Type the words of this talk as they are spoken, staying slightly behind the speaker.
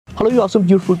Hello, you awesome,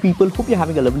 beautiful people. Hope you're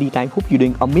having a lovely time. Hope you're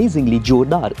doing amazingly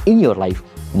jordar in your life.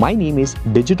 My name is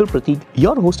Digital Pratik,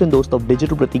 your host and host of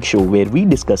Digital Pratik Show, where we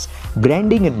discuss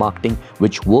branding and marketing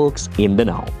which works in the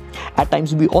now. At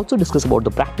times, we also discuss about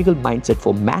the practical mindset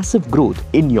for massive growth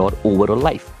in your overall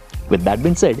life. With that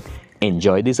being said,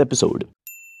 enjoy this episode.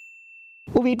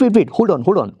 Oh, wait, hold on.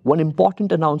 One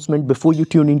important announcement before you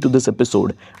tune into this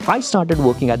episode. I started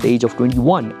working at the age of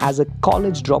 21 as a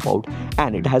college dropout,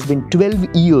 and it has been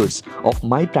 12 years of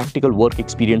my practical work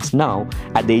experience now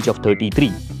at the age of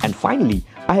 33. And finally,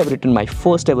 I have written my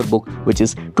first ever book, which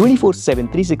is 24/7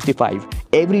 365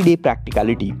 Everyday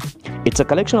Practicality. It's a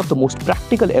collection of the most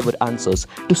practical ever answers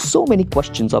to so many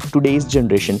questions of today's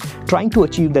generation trying to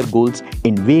achieve their goals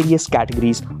in various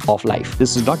categories of life.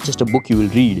 This is not just a book you will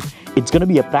read. It's going to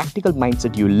be a practical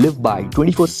mindset you live by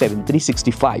 24/7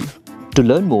 365. To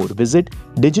learn more, visit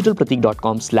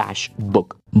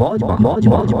digitalpratik.com/book.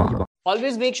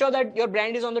 Always make sure that your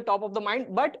brand is on the top of the mind,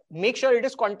 but make sure it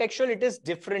is contextual, it is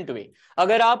different way.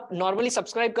 अगर आप normally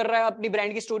subscribe कर रहे हैं, अपनी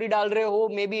brand की story डाल रहे हो,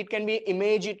 maybe it can be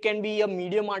image, it can be a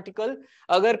medium article.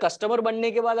 अगर customer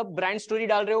बनने के बाद आप brand story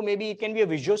डाल रहे हो, maybe it can be a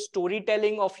visual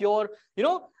storytelling of your,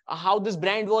 how this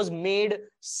brand was made,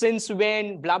 since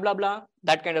when, blah blah blah,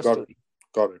 that kind of story.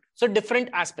 Got it. So different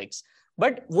aspects,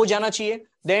 but वो जाना चाहिए.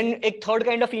 Then एक third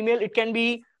kind of email, it can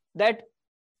be that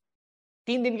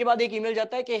 3 दिन के बाद एक email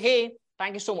जाता है कि hey,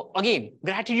 thank you so much. Again,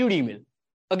 gratitude email.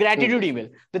 A gratitude email.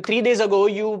 The 3 days ago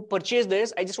you purchased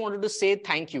this. I just wanted to say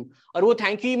thank you. और वो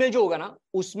thank you email जो होगा ना,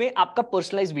 उसमें आपका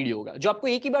personalized video होगा, जो आपको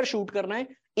एक ही बार shoot करना है,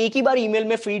 एक ही बार email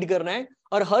में feed करना है,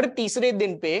 और हर तीसरे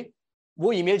दिन पे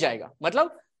वो email जाएगा.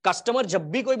 मतलब कस्टमर जब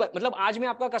भी कोई मतलब आज मैं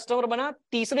आपका कस्टमर बना,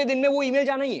 तीसरे दिन में वो email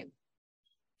जाना ही है.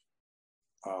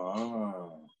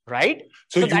 Right?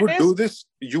 So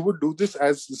you would do this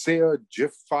as, say, a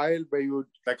GIF file where you,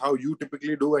 like how you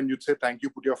typically do, and you'd say thank you,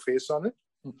 put your face on it?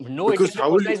 No, because it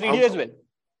can be personalized video as well.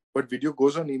 But video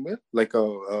goes on email? Like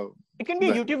it can be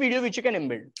a YouTube video which you can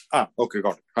embed. Okay,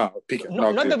 got it.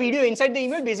 Not the video inside the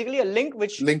email, basically a link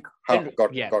which... Got it,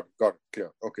 clear.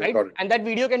 Okay, right? Got it. And that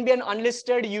video can be an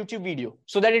unlisted YouTube video,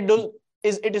 so that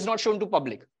it is not shown to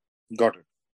public. Got it.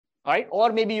 All right?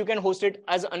 Or maybe you can host it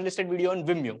as an unlisted video on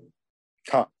Vimeo.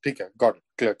 Got it.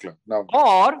 Clear. Now.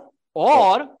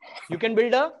 Or you can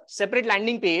build a separate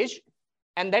landing page,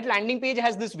 and that landing page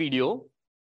has this video,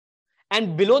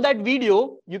 and below that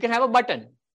video you can have a button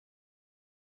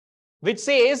which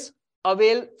says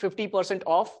avail 50%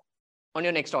 off on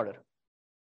your next order.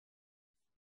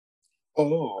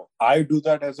 Oh, I do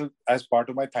that as part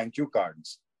of my thank you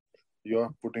cards.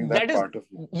 You're putting that part of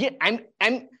it. Yeah,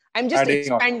 I'm just adding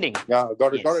expanding. On. Yeah,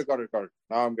 got it.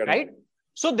 Now I'm getting right. it.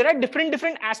 So there are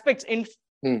different aspects in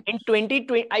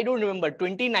 2020. I don't remember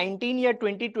 2019 or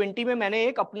 2020 में मैंने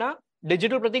एक अपना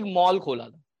Digital Pratik mall खोला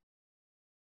था.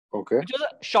 Okay. Which was a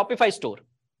Shopify store.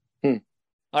 All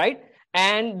right.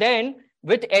 And then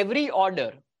with every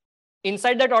order,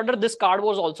 inside that order, this card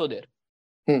was also there.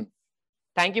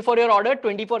 Thank you for your order.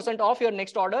 20% off your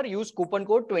next order. Use coupon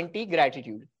code 20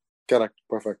 gratitude. Correct.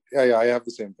 Perfect. Yeah. I have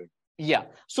the same thing. Yeah.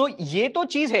 So ये तो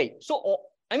चीज है. So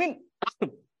I mean,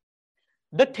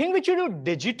 the thing which you do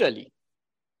digitally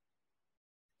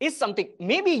is something.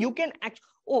 Maybe you can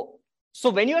so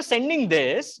when you are sending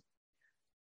this,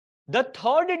 the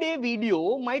third day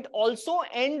video might also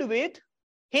end with,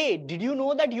 hey, did you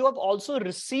know that you have also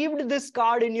received this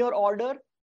card in your order?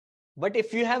 But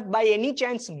if you have by any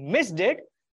chance missed it,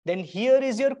 then here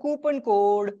is your coupon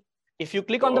code. If you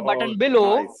click on the button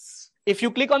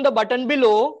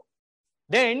below,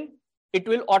 then it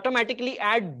will automatically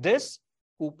add this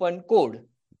coupon code.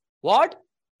 What?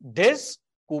 This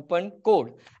coupon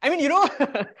code. I mean,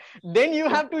 then you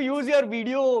have to use your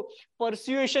video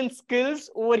persuasion skills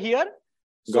over here.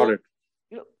 Got it.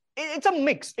 It's a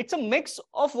mix. It's a mix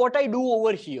of what I do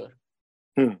over here.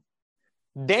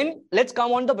 Then let's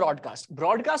come on the broadcast.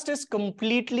 Broadcast is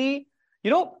completely,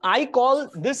 I call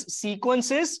this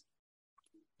sequences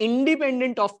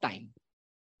independent of time.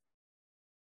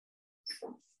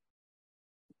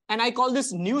 And I call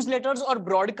this newsletters or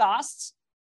broadcasts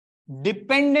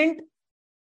dependent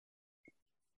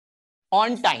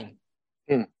on time.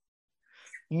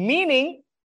 Meaning,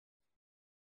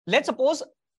 let's suppose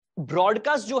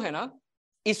broadcast जो है ना,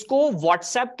 इसको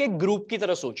WhatsApp के group की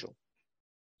तरह सोचो.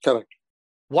 Correct.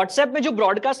 WhatsApp में जो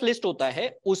ब्रॉडकास्ट लिस्ट होता है,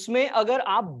 उसमें अगर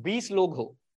आप 20 लोग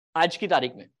हो आज की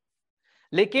तारीख में,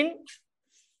 लेकिन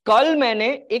कल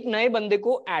मैंने एक नए बंदे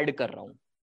को ऐड कर रहा हूं,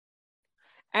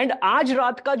 एंड आज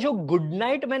रात का जो गुड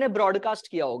नाइट मैंने ब्रॉडकास्ट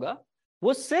किया होगा,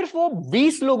 वो सिर्फ वो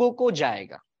 20 लोगों को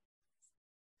जाएगा.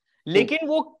 लेकिन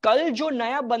वो कल जो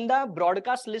नया बंदा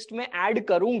ब्रॉडकास्ट लिस्ट में ऐड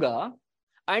करूंगा,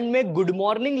 एंड मैं गुड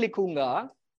मॉर्निंग लिखूंगा,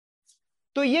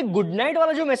 तो ये गुड नाइट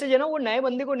वाला जो मैसेज है ना, वो नए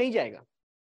बंदे को नहीं जाएगा.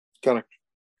 Correct.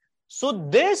 So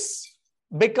this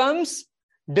becomes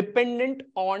dependent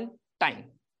on time.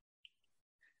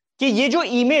 कि ये जो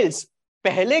ईमेल्स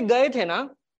पहले गए थे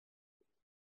ना,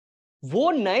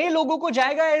 वो नए लोगों को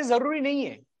जाएगा ये जरूरी नहीं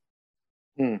है.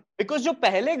 बिकॉज जो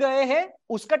पहले गए हैं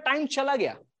उसका टाइम चला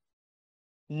गया.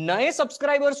 नए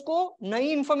सब्सक्राइबर्स को नई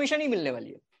इंफॉर्मेशन ही मिलने वाली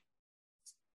है.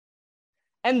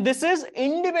 And this is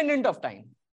independent of time.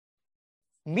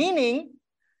 Meaning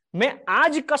मैं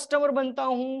आज कस्टमर बनता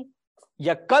हूं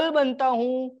या कल बनता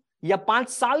हूं या 5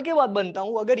 साल के बाद बनता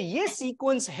हूं, अगर ये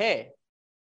सीक्वेंस है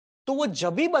तो वो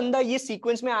जब भी बंदा ये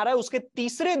सीक्वेंस में आ रहा है उसके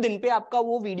तीसरे दिन पे आपका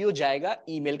वो वीडियो जाएगा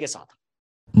ईमेल के साथ.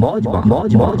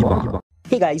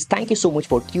 Hey guys, thank you so much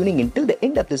for tuning in till the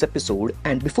end of this episode.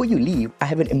 And before you leave, I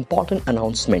have an important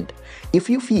announcement. If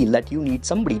you feel that you need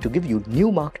somebody to give you new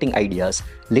marketing ideas,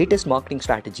 latest marketing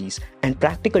strategies, and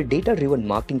practical data-driven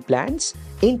marketing plans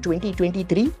in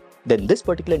 2023, then this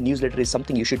particular newsletter is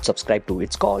something you should subscribe to.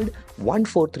 It's called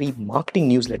 143 Marketing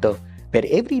Newsletter, where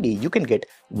every day you can get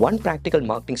one practical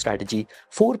marketing strategy,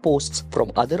 4 posts from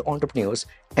other entrepreneurs,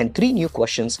 and 3 new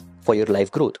questions for your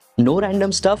life growth. No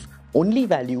random stuff, only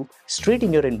value straight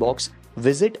in your inbox.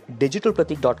 Visit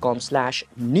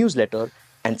digitalpratik.com/newsletter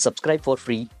and subscribe for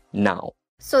free now.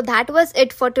 So that was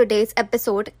it for today's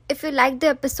episode. If you liked the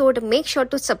episode, make sure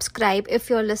to subscribe if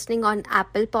you're listening on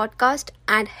Apple Podcast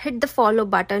and hit the follow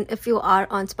button if you are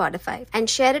on Spotify.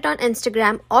 And share it on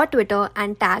Instagram or Twitter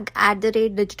and tag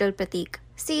 @digitalpratik.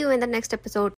 See you in the next episode.